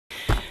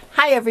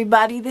Hi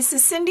everybody, this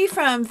is Cindy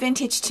from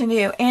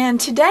VintageToNew, and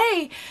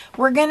today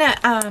we're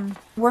gonna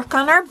work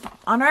on our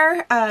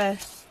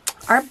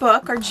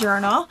book, our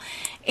journal.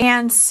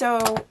 And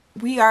so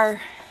we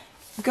are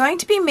going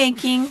to be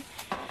making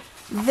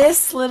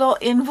this little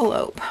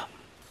envelope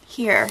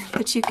here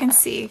that you can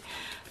see.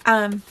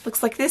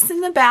 Looks like this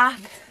in the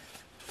back,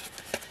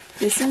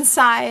 this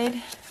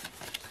inside,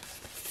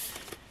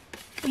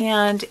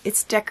 and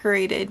it's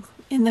decorated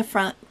in the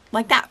front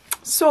like that.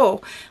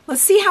 So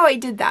let's see how I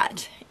did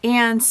that.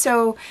 And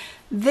so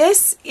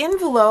this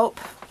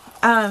envelope,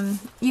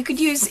 you could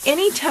use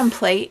any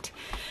template.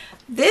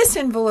 This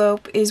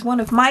envelope is one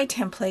of my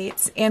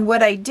templates, and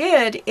what I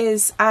did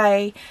is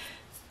I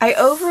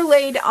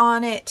overlaid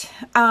on it,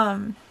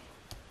 and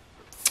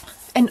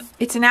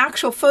it's an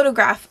actual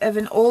photograph of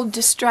an old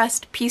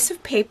distressed piece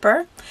of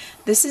paper.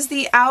 This is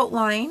the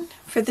outline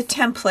for the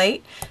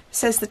template. It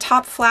says the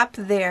top flap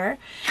there,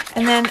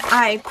 and then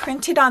I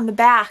printed on the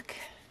back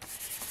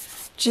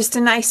just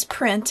a nice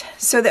print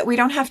so that we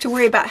don't have to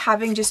worry about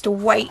having just a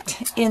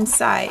white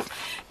inside.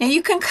 Now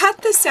you can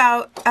cut this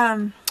out.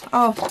 Oh,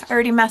 I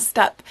already messed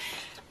up.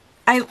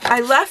 I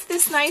left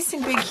this nice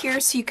and big here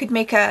so you could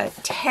make a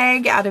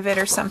tag out of it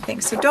or something.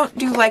 So don't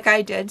do like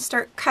I did.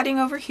 Start cutting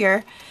over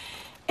here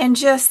and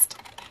just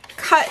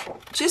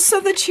cut just so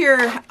that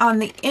you're on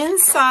the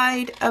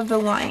inside of the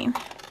line.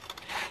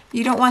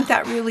 You don't want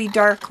that really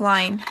dark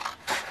line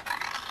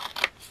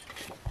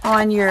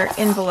on your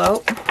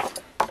envelope.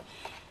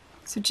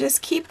 So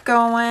just keep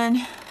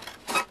going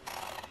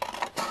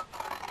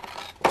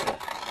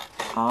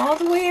all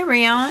the way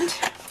around.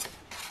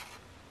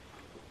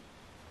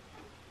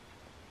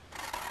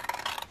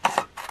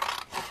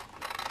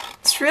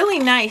 It's really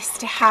nice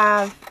to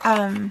have,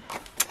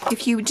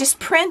 if you just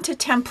print a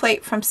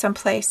template from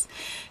someplace,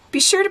 be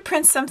sure to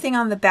print something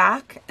on the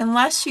back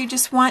unless you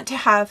just want to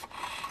have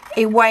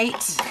a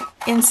white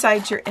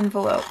inside your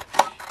envelope.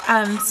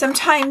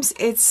 Sometimes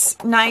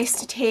it's nice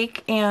to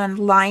take and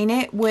line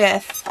it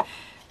with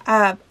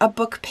a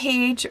book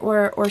page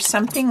or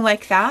something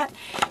like that,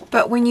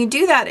 but when you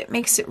do that, it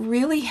makes it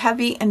really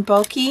heavy and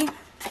bulky,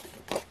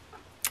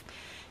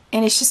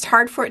 and it's just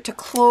hard for it to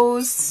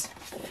close.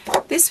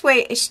 This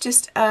way it's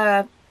just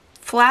a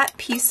flat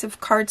piece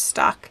of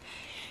cardstock.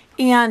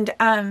 And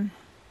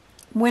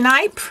when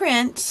I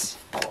print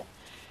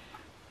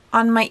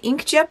on my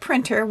inkjet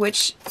printer,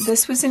 which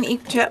this was an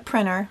inkjet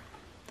printer,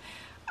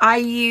 I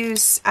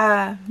use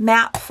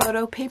matte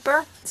photo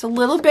paper. It's a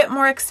little bit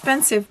more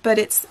expensive, but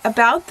it's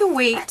about the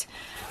weight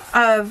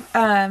of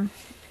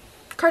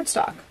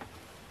cardstock.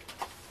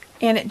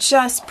 And it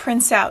just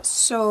prints out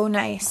so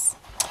nice.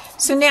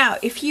 So now,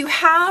 if you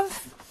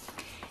have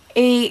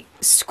a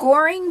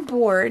scoring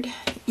board,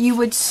 you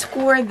would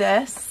score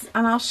this,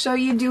 and I'll show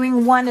you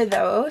doing one of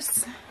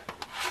those.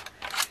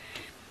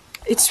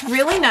 It's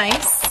really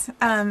nice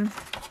to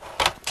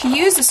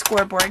use a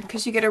scoreboard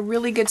because you get a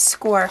really good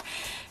score.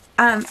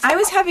 I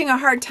was having a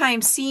hard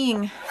time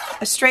seeing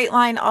a straight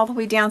line all the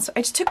way down, so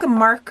I just took a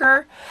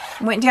marker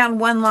and went down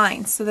one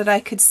line so that I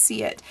could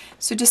see it.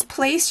 So just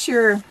place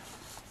your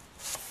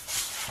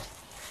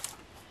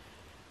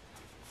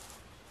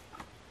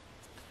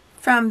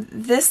from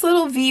this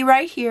little V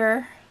right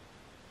here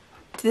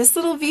to this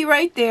little V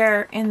right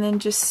there, and then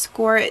just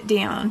score it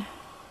down.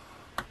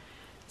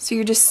 So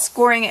you're just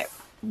scoring it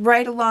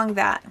right along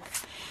that.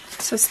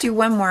 So let's do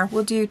one more.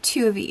 We'll do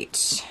two of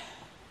each.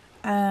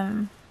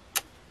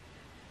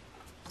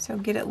 So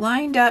get it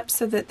lined up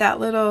so that that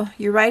little,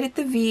 you're right at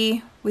the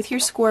V with your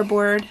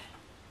scoreboard,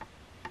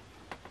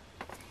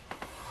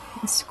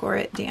 and score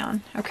it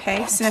down.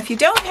 Okay, so now if you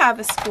don't have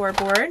a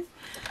scoreboard,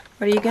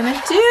 what are you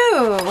gonna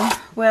do?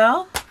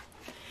 Well,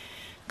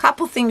 a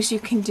couple things you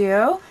can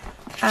do.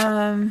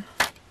 I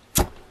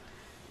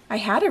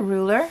had a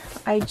ruler,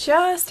 I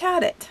just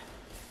had it.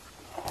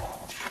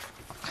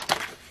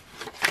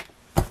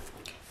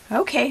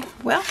 Okay,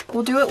 well,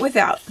 we'll do it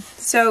without.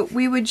 So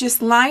we would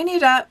just line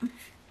it up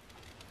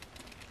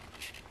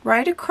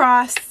right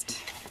across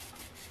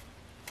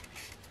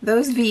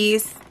those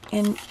V's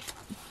and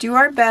do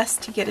our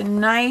best to get a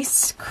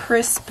nice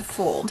crisp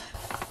fold.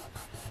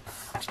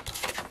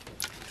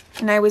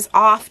 And I was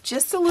off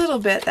just a little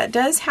bit. That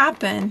does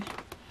happen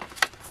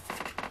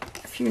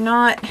if you're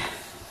not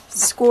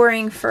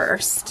scoring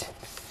first.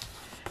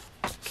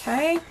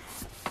 Okay,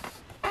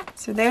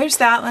 so there's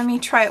that. Let me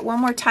try it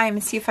one more time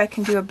and see if I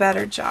can do a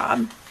better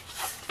job.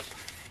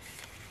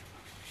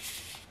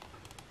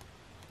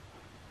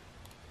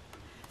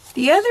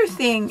 The other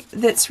thing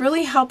that's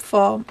really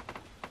helpful,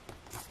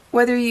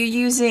 whether you're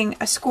using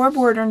a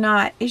scoreboard or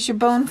not, is your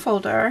bone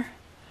folder.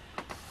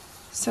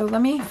 So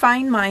let me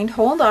find mine.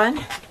 Hold on.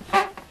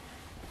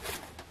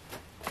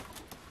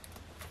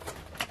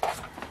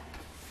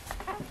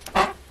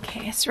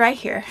 Okay, it's right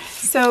here.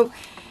 So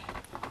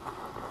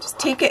just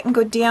take it and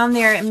go down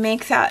there and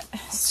make that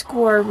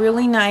score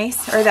really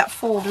nice, or that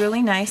fold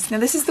really nice. Now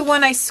this is the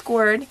one I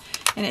scored,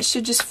 and it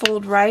should just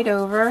fold right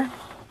over.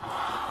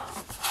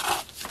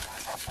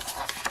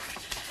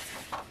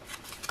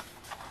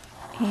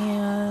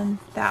 And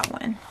that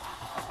one.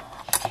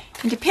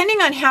 And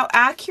depending on how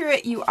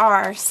accurate you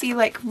are, see,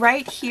 like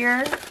right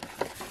here,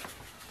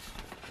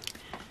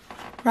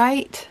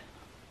 right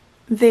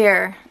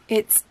there,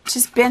 it's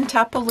just bent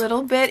up a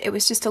little bit. It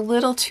was just a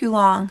little too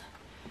long.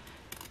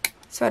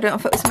 So I don't know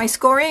if it was my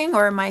scoring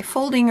or my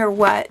folding or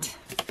what,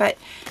 but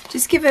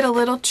just give it a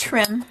little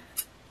trim.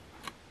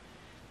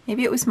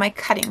 Maybe it was my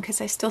cutting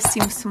because I still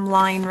see some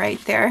line right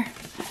there.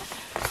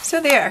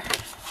 So there.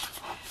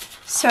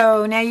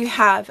 So now you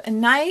have a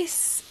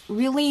nice,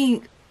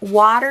 really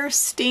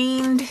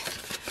water-stained,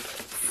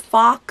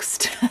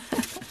 foxed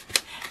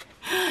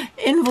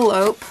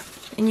envelope,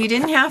 and you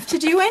didn't have to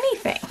do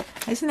anything.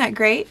 Isn't that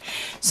great?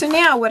 So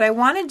now what I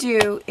want to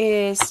do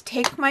is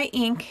take my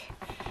ink,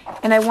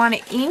 and I want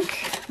to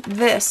ink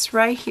this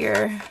right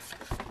here,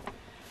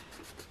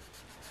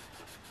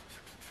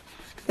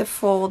 the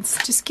folds.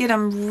 Just get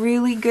them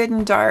really good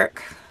and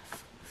dark.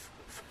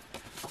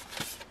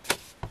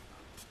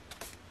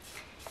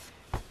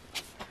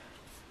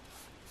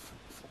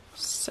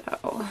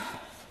 So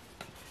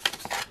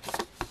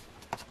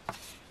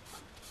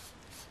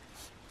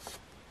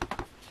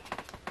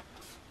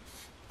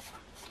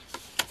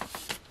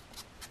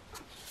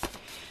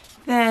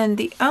then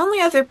the only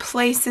other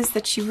places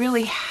that you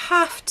really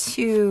have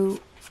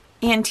to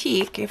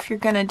antique, if you're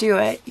going to do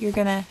it, you're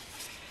going to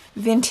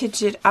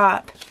vintage it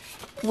up,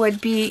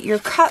 would be your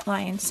cut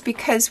lines,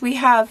 because we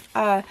have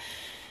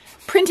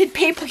printed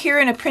paper here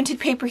and a printed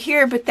paper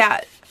here, but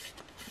that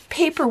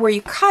paper where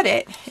you cut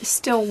it is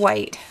still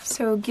white.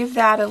 So give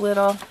that a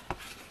little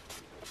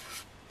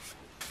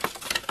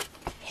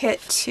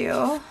hit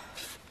too.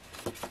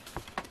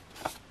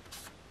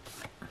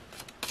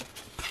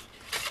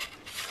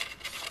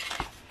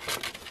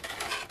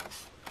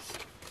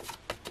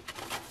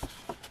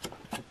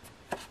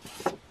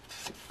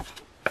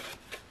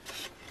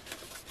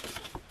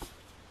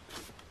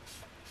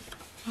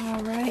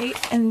 All right,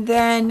 and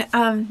then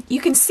you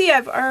can see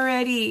I've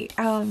already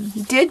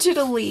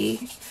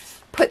digitally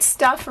put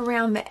stuff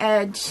around the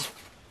edge.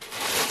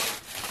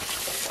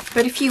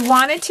 But if you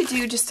wanted to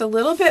do just a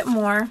little bit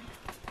more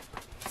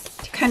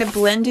to kind of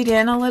blend it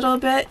in a little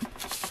bit,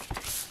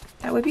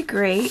 that would be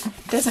great.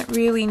 Doesn't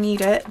really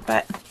need it,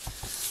 but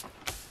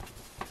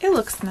it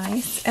looks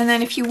nice. And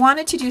then if you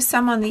wanted to do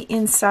some on the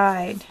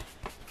inside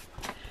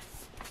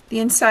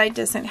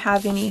doesn't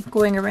have any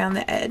going around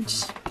the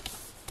edge.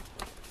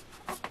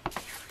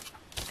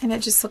 And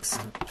it just looks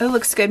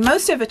good.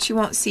 Most of it you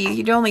won't see.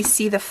 You'd only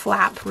see the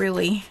flap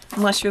really,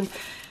 unless you're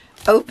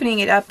opening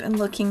it up and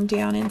looking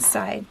down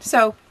inside.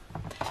 So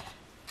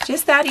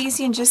just that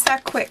easy and just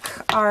that quick,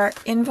 our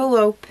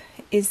envelope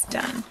is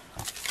done.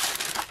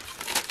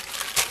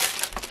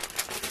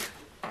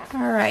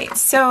 All right,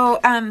 so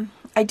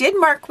I did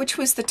mark which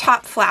was the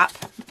top flap.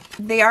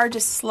 They are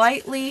just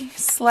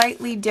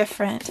slightly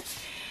different.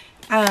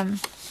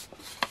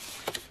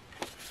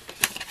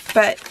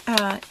 But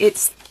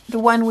it's the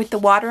one with the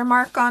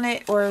watermark on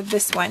it or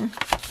this one.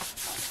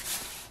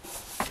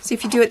 So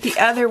if you do it the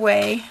other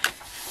way,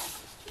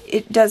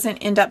 it doesn't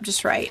end up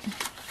just right.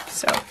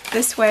 So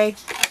this way,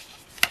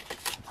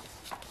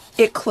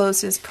 it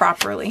closes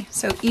properly.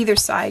 So either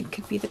side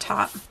could be the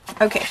top.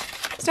 Okay,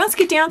 so let's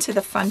get down to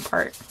the fun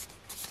part.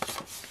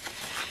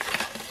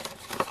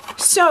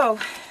 So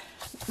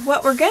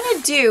what we're going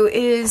to do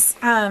is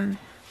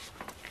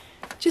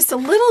just a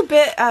little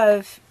bit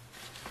of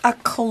a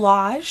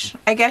collage,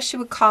 I guess you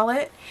would call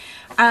it.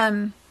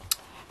 In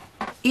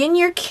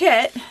your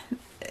kit,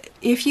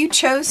 if you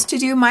chose to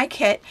do my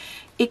kit,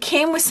 it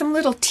came with some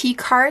little tea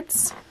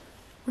cards.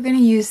 We're going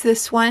to use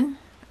this one.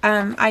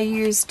 I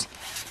used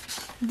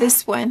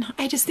this one.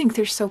 I just think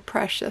they're so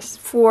precious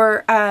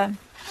for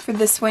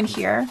this one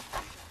here.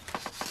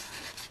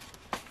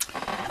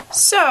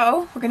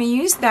 So we're going to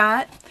use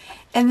that.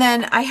 And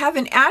then I have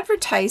an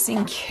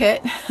advertising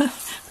kit.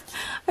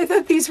 I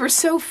thought these were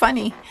so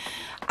funny.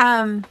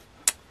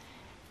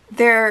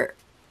 They're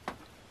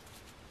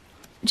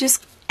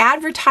just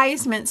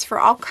advertisements for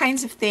all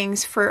kinds of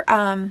things for,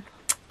 I'll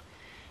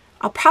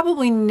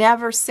probably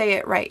never say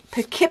it right,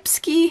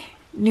 Poughkeepsie,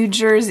 New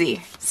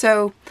Jersey.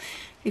 So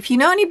if you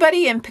know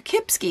anybody in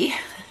Poughkeepsie,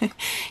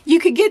 you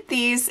could get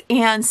these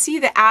and see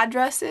the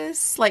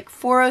addresses, like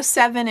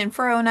 407 and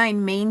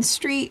 409 Main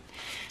Street.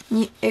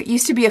 It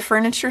used to be a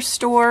furniture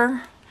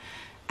store.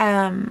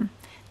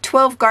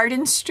 12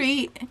 Garden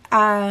Street.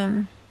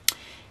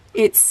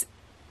 It's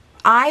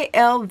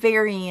I.L.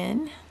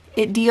 Varian.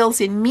 It deals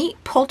in meat,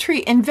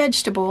 poultry, and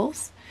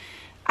vegetables.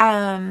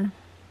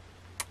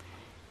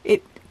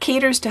 It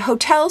caters to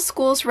hotels,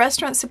 schools,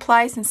 restaurant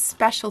supplies, and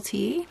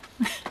specialty.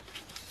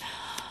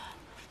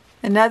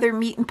 Another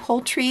meat and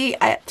poultry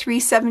at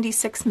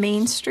 376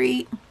 Main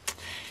Street.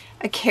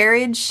 A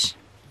carriage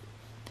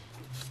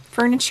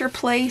furniture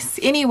place.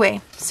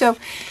 Anyway, so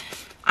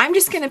I'm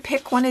just going to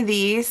pick one of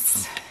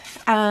these.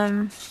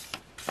 I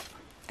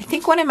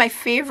think one of my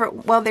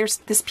favorite, well, there's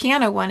this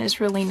piano one is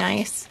really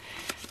nice.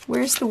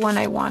 Where's the one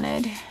I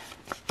wanted?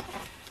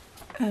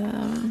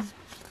 It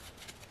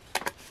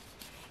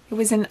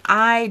was an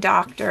eye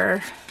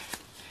doctor.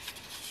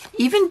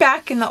 Even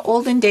back in the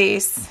olden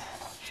days,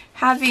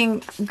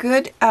 having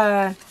good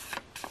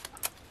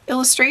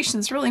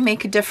illustrations really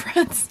make a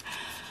difference.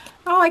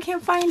 Oh, I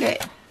can't find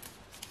it.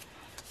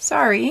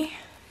 Sorry.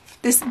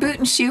 This boot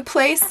and shoe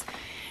place,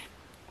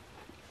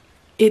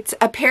 it's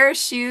a pair of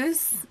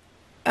shoes,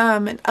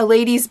 a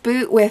lady's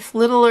boot with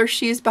littler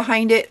shoes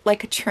behind it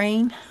like a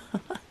train.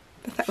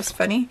 But that was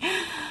funny.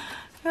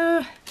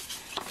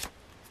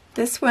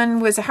 This one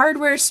was a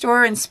hardware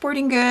store and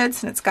sporting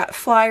goods, and it's got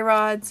fly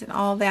rods and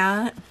all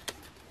that.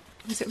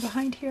 Is it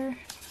behind here?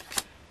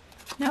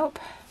 Nope.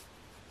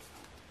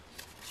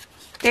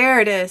 There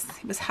it is.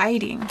 It was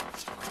hiding.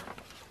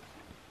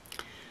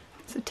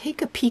 So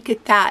take a peek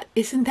at that.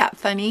 Isn't that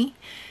funny?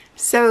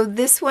 So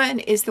this one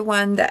is the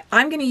one that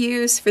I'm going to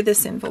use for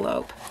this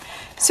envelope.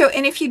 So,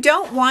 and if you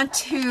don't want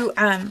to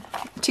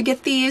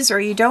get these, or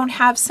you don't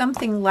have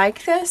something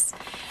like this,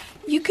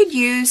 you could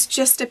use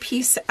just a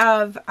piece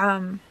of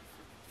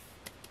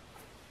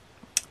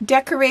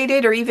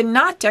decorated or even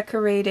not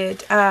decorated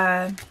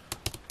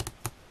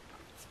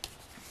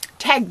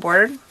tag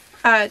board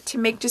to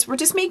make we're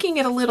just making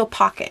it a little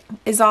pocket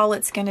is all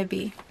it's going to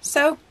be.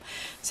 So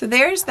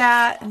there's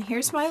that, and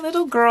here's my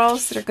little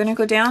girls that are going to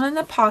go down in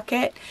the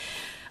pocket.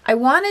 I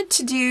wanted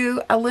to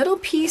do a little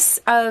piece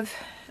of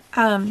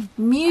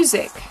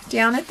music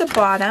down at the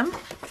bottom,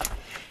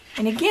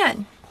 and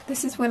again,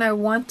 this is when I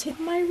wanted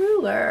my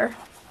ruler.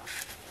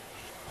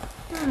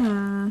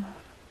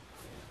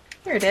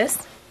 Here it is.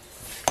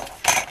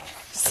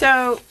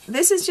 So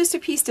this is just a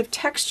piece of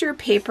texture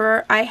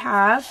paper I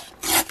have.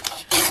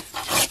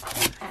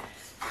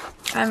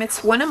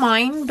 It's one of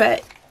mine,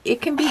 but it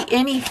can be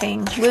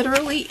anything,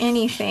 literally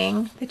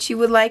anything that you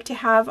would like to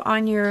have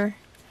on your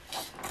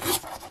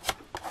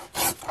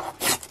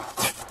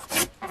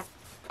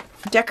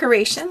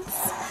decorations.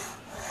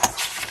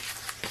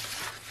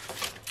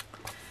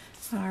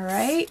 All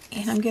right,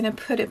 and I'm going to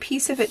put a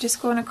piece of it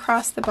just going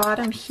across the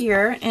bottom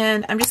here,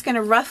 and I'm just going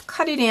to rough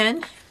cut it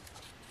in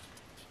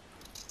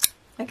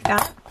like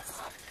that.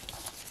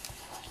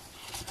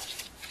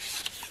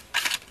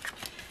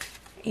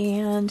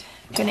 And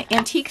I'm going to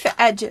antique the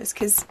edges,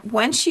 because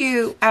once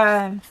you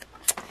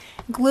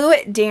glue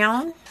it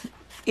down,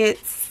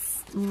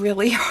 it's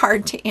really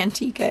hard to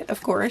antique it,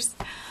 of course.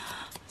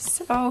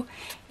 So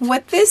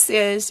what this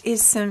is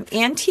some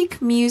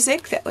antique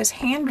music that was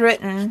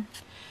handwritten,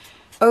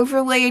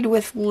 overlaid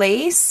with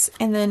lace,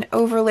 and then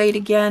overlaid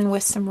again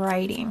with some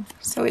writing.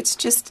 So it's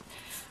just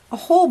a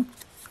whole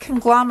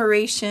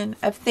conglomeration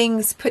of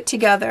things put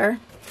together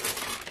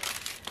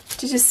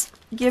to just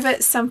give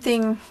it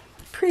something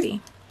pretty.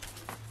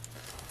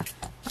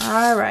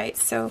 Alright,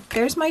 so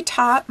there's my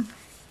top.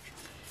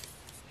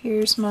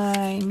 Here's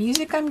my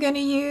music I'm going to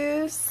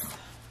use.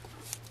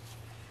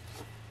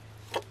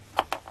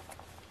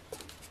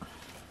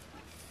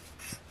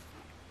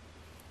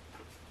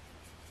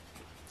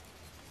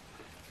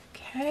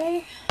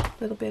 Okay, a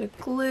little bit of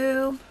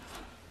glue.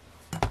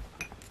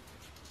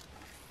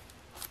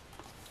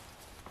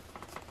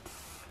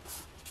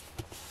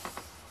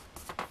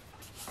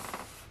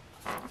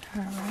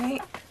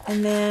 Alright,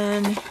 and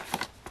then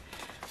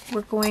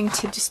we're going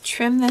to just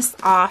trim this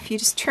off. You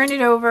just turn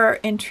it over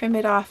and trim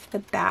it off the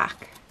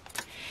back.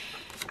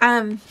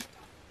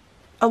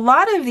 A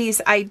lot of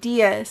these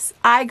ideas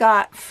I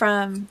got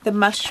from the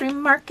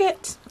mushroom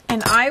market,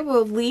 and I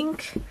will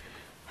link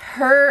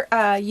her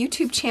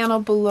YouTube channel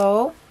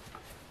below,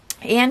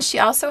 and she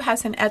also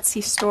has an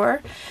Etsy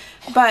store,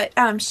 but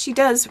she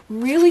does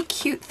really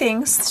cute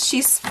things.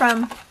 She's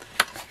from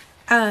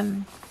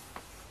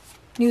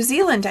New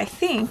Zealand, I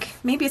think.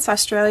 Maybe it's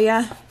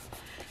Australia.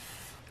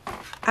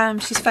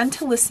 She's fun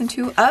to listen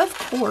to, of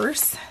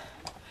course.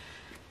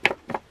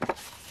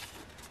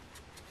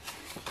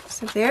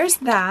 So there's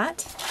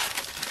that.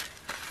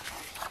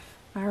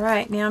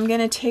 Alright, now I'm going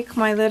to take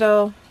my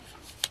little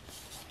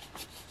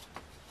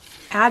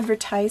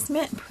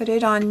advertisement and put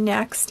it on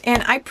next.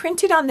 And I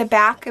printed on the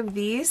back of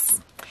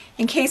these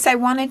in case I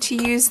wanted to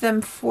use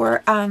them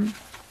for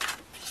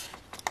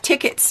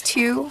tickets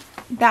too.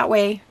 That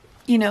way,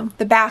 you know,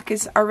 the back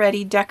is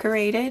already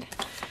decorated.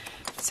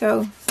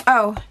 So,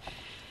 oh,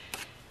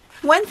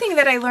 one thing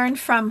that I learned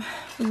from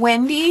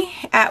Wendy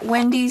at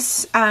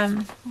Wendy's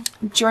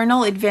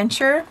Journal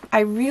Adventure, I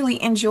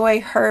really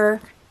enjoy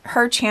her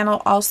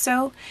channel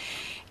also,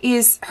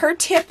 is her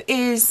tip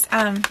is,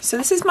 so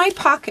this is my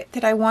pocket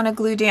that I want to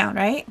glue down,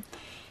 right?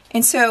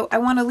 And so I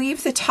want to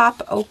leave the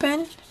top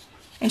open,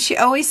 and she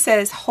always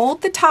says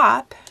hold the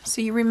top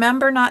so you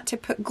remember not to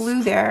put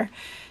glue there,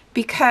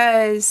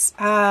 because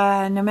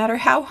no matter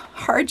how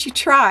hard you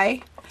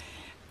try,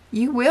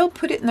 you will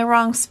put it in the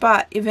wrong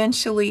spot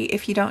eventually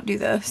if you don't do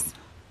this.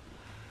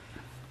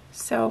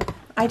 So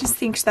I just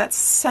think that's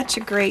such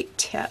a great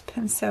tip,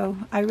 and so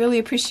I really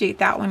appreciate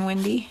that one,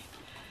 Wendy.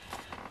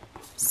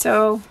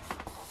 So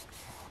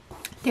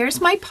there's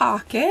my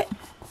pocket.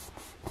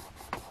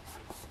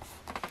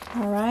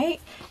 Alright,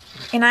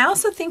 and I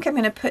also think I'm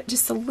going to put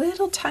just a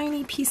little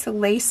tiny piece of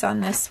lace on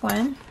this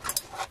one.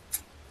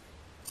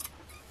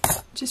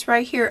 Just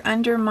right here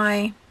under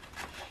my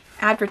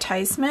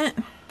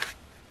advertisement.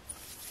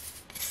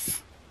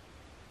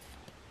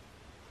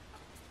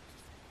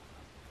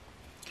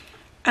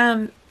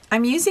 I'm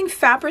using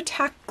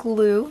Fabri-Tac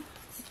glue.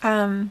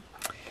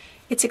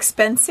 It's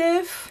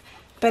expensive,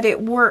 but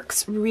it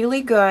works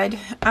really good.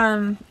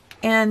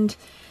 And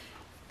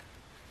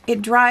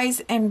it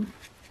dries and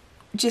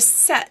just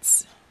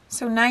sets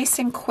so nice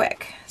and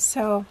quick.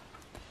 So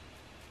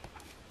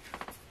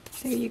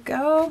there you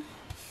go.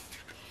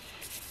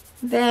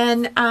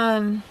 Then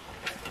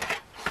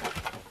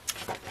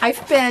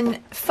I've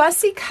been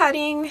fussy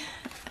cutting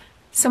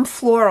some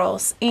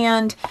florals,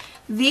 and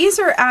these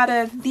are out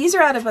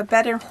of a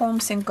Better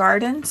Homes and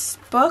Gardens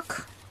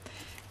book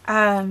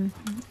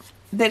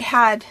that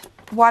had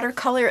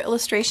watercolor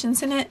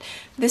illustrations in it.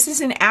 This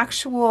is an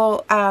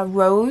actual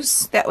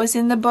rose that was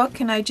in the book,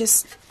 and I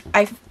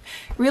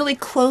really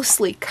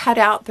closely cut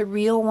out the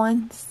real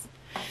ones.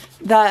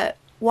 The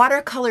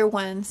watercolor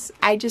ones,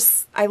 I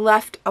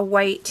left a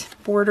white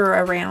border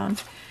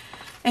around.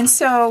 And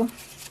so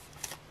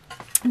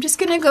I'm just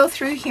going to go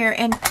through here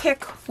and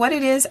pick what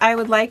it is I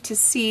would like to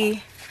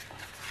see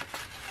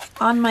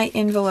on my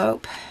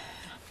envelope.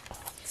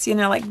 So, you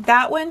know, like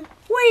that one,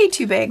 way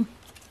too big.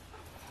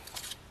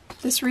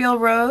 This real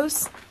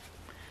rose,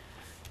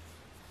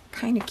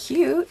 kind of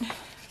cute,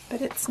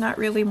 but it's not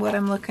really what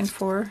I'm looking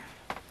for.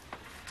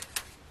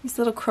 These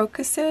little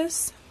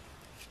crocuses.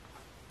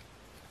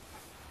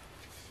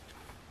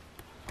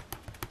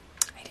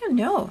 I don't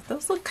know,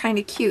 those look kind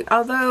of cute,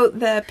 although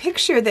the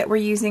picture that we're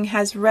using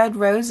has red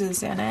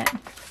roses in it,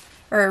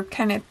 or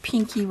kind of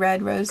pinky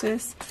red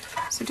roses.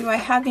 So do I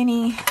have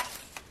any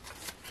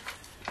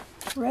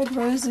red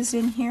roses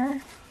in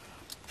here?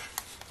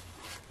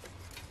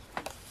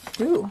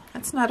 Ooh,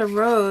 that's not a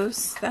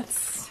rose,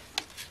 that's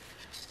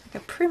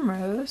like a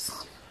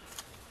primrose.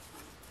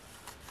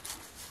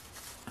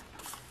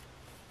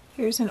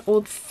 Here's an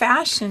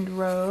old-fashioned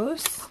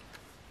rose.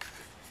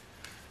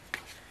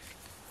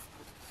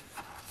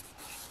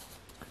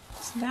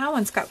 So that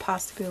one's got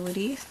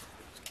possibilities.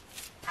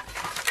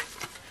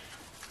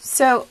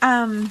 So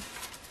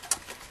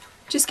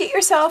just get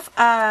yourself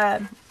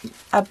a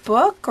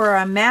book or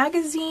a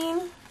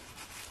magazine.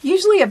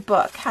 Usually a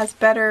book has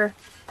better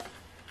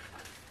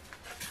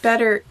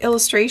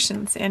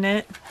illustrations in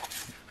it.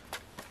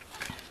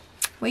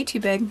 Way too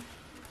big.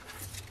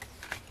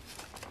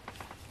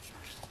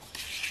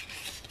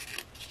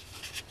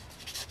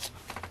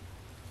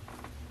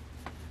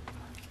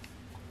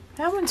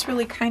 That one's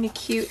really kind of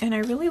cute, and I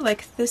really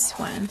like this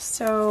one.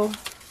 So,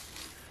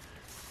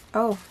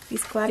 oh,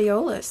 these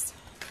gladiolas.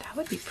 That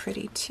would be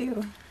pretty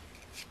too.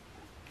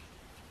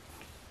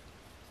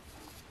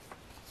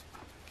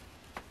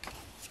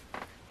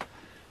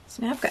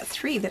 So now I've got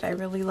 3 that I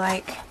really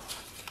like.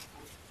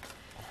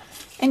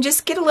 And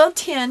just get a little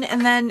tin,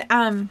 and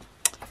then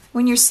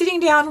when you're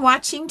sitting down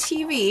watching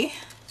TV,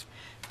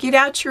 get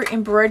out your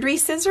embroidery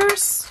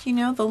scissors, you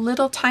know, the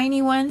little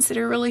tiny ones that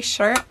are really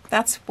sharp.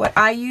 That's what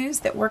I use,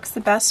 that works the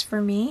best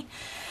for me.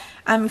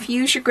 If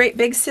you use your great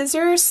big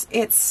scissors,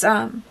 it's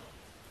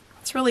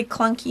really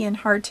clunky and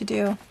hard to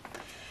do.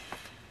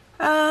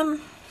 I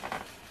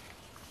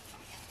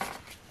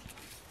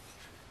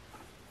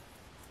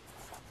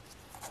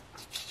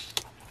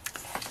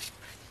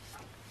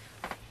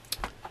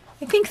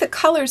think the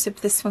colors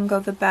of this one go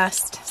the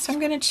best, so I'm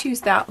going to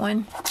choose that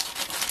one.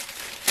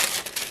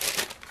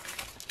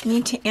 I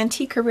need to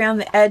antique around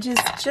the edges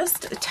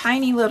just a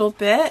tiny little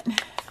bit.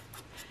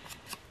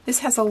 This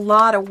has a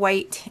lot of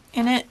white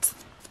in it.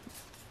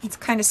 It's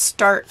kind of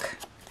stark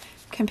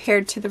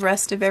compared to the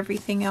rest of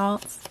everything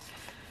else.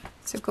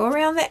 So go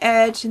around the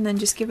edge and then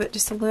just give it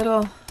just a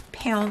little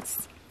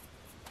pounce.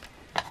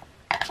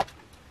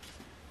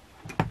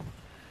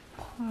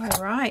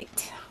 All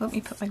right, let me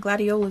put my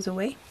gladiolas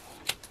away.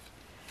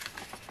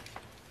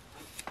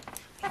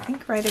 I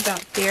think right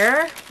about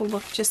there will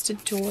look just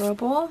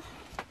adorable.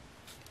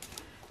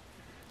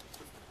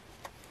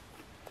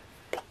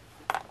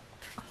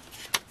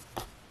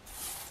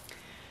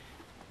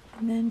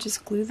 And then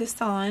just glue this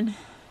on.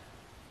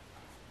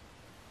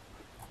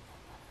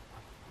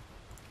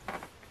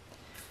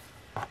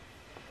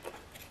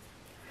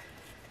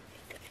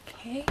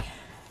 Okay.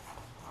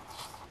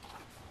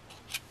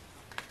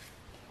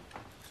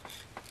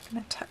 I'm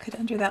going to tuck it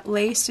under that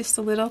lace just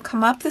a little.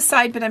 Come up the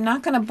side, but I'm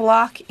not going to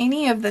block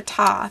any of the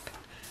top.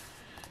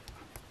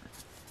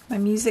 My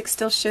music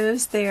still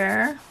shows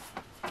there.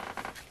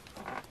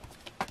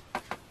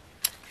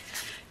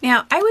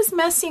 Now, I was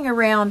messing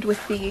around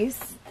with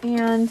these,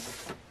 and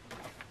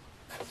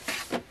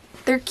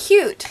they're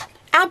cute,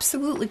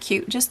 absolutely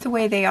cute, just the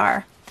way they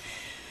are.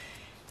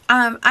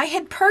 I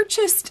had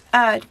purchased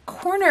a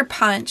corner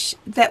punch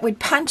that would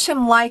punch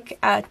them like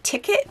a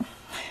ticket,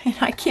 and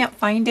I can't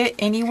find it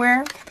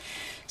anywhere.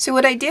 So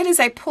what I did is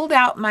I pulled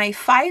out my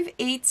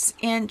 5/8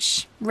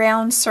 inch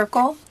round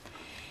circle,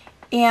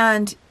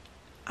 and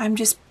I'm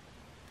just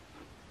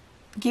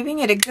giving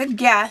it a good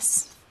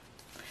guess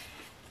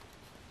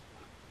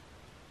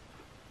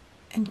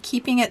and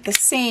keeping it the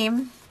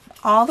same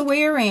all the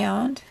way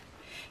around.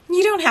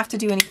 You don't have to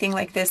do anything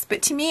like this,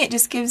 but to me it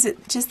just gives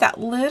it just that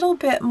little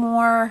bit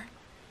more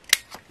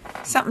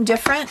something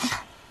different.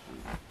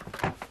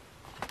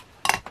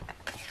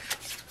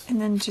 and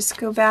then just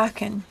go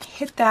back and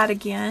hit that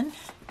again.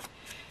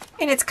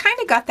 And it's kind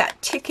of got that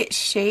ticket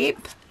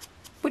shape,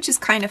 which is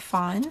kind of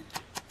fun.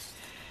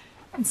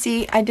 And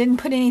see, I didn't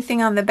put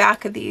anything on the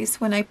back of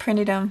these when I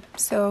printed them,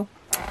 so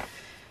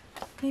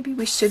maybe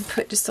we should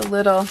put just a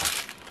little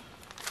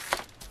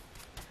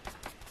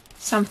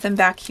something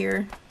back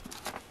here.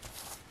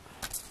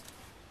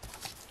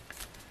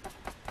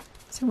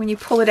 So when you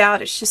pull it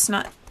out, it's just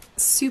not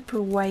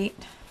super white.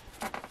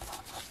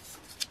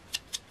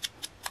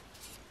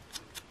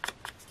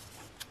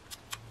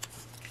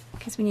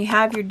 Because when you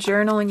have your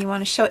journal and you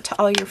want to show it to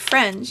all your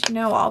friends, you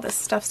know all this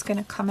stuff's going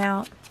to come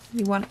out.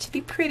 You want it to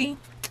be pretty.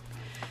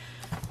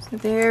 So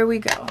there we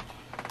go.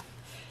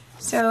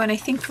 So, and I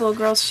think the little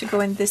girls should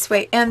go in this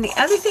way. And the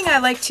other thing I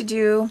like to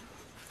do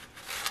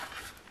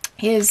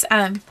is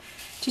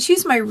just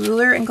use my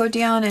ruler and go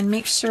down and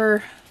make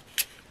sure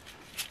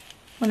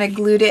when I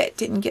glued it, it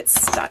didn't get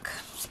stuck.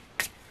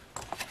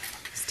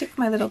 Stick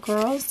my little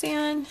girls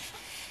in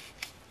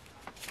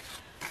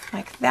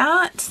like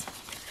that.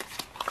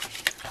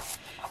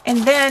 And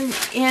then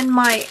in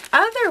my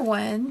other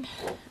one,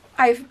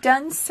 I've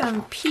done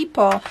some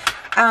people.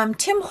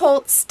 Tim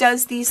Holtz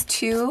does these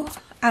too,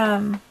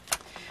 but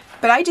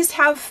I just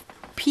have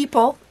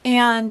people,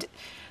 and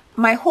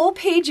my whole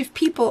page of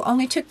people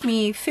only took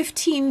me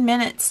 15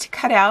 minutes to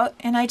cut out,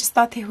 and I just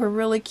thought they were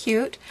really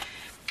cute.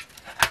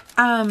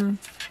 Look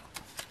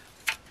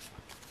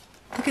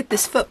at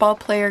this football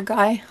player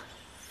guy.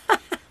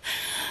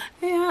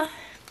 Yeah,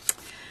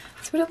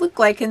 that's what it looked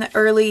like in the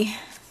early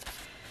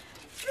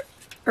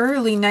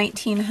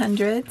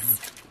 1900s.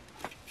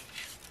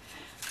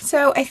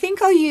 So I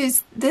think I'll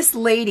use this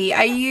lady.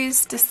 I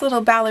used this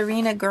little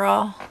ballerina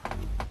girl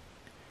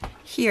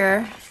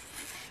here.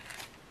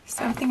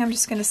 So I think I'm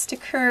just going to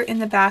stick her in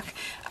the back.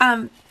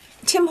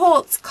 Tim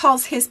Holtz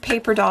calls his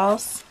paper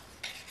dolls.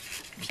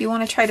 If you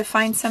want to try to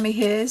find some of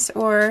his,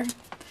 or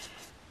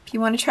if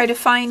you want to try to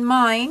find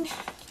mine,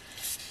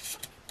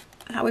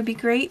 that would be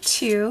great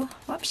too.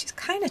 Well, she's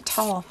kind of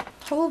tall.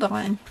 Hold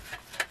on.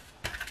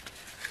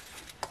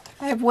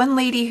 I have one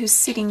lady who's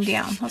sitting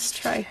down. Let's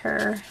try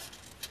her.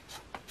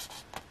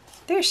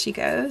 There she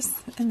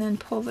goes. And then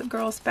pull the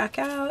girls back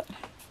out.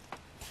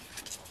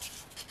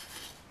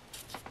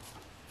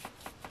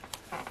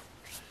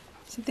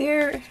 So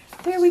there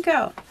we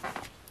go.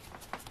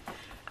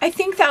 I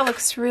think that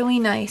looks really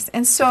nice.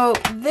 And so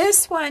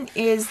this one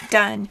is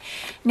done.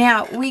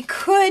 Now we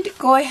could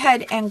go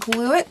ahead and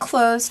glue it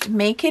closed,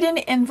 make it an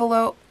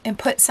envelope, and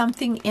put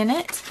something in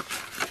it.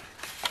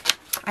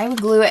 I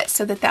would glue it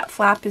so that that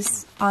flap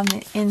is on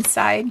the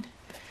inside.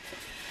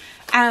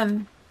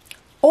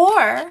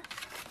 Or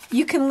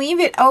you can leave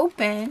it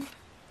open.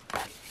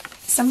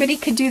 Somebody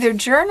could do their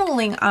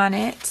journaling on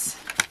it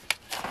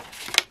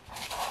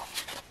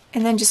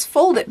and then just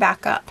fold it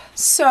back up.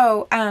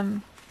 So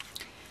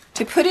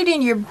to put it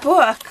in your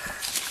book,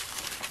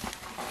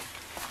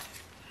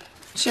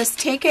 just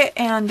take it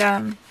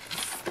and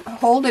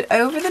hold it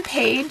over the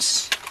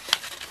page.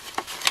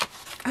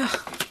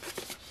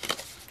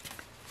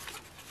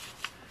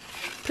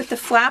 Put the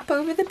flap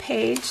over the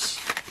page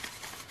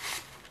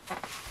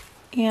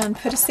and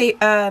put a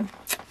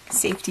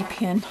safety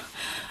pin,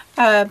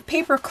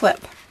 paper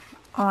clip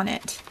on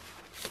it.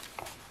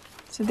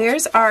 So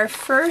there's our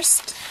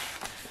first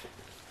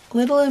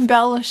little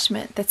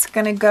embellishment that's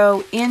going to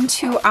go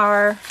into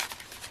our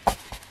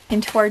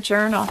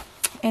journal.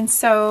 And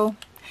so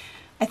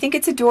I think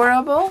it's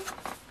adorable.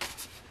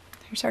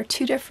 There's our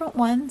two different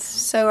ones.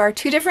 So our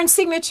two different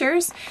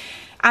signatures.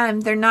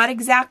 They're not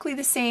exactly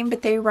the same,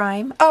 but they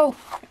rhyme. Oh,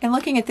 and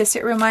looking at this,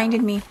 it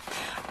reminded me.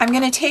 I'm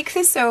going to take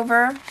this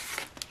over,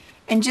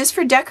 and just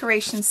for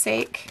decoration's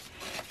sake,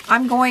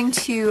 I'm going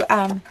to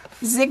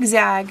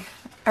zigzag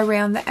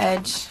around the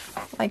edge,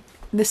 like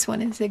this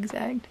one is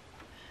zigzagged.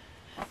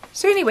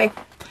 So anyway,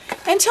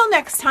 until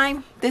next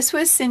time, this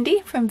was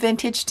Cindy from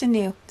Vintage to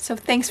New. So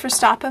thanks for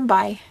stopping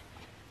by.